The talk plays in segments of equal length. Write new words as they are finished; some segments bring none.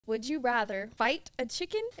Would you rather fight a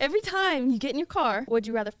chicken every time you get in your car? Or would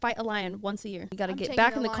you rather fight a lion once a year? You got to get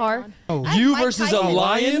back in the car. Oh, You versus a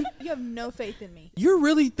lion? You have no faith in me. you're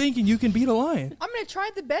really thinking you can beat a lion? I'm gonna try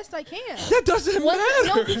the best I can. That doesn't matter.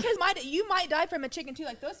 No, because you might die from a chicken too.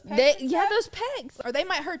 Like those pegs. Those pegs. Or they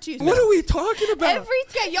might hurt you. What are we talking about?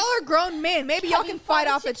 Okay, y'all are grown men. Maybe y'all can fight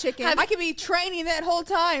off a chicken. have- I could be training that whole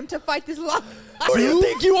time to fight this lion. Who do you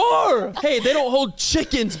think you are? Hey, they don't hold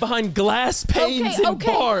chickens behind glass panes in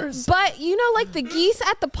bars. But you know, like the geese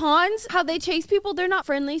at the ponds, how they chase people, they're not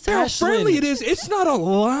friendly. So How Ashlyn. friendly it is. It's not a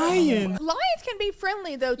lion. Lions can be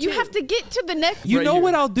friendly though too. you have to get to the next. You Right know here.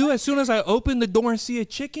 what I'll do as soon as I open the door and see a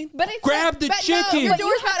chicken? But it's Grab the But no, chicken. your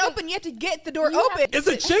door's not open. You have to get the door open. Is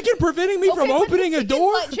a chicken preventing me from Okay, but opening a chickens,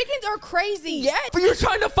 door? like, chickens are crazy. Yeah. But you're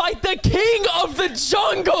trying to fight the king of the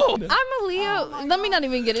jungle. I'm a Leo. Let me not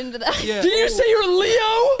even get into that. Yeah. Did you say you're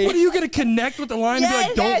Leo? What are you gonna connect with the lion and be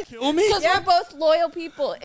like, don't kill me? Because we're both loyal people.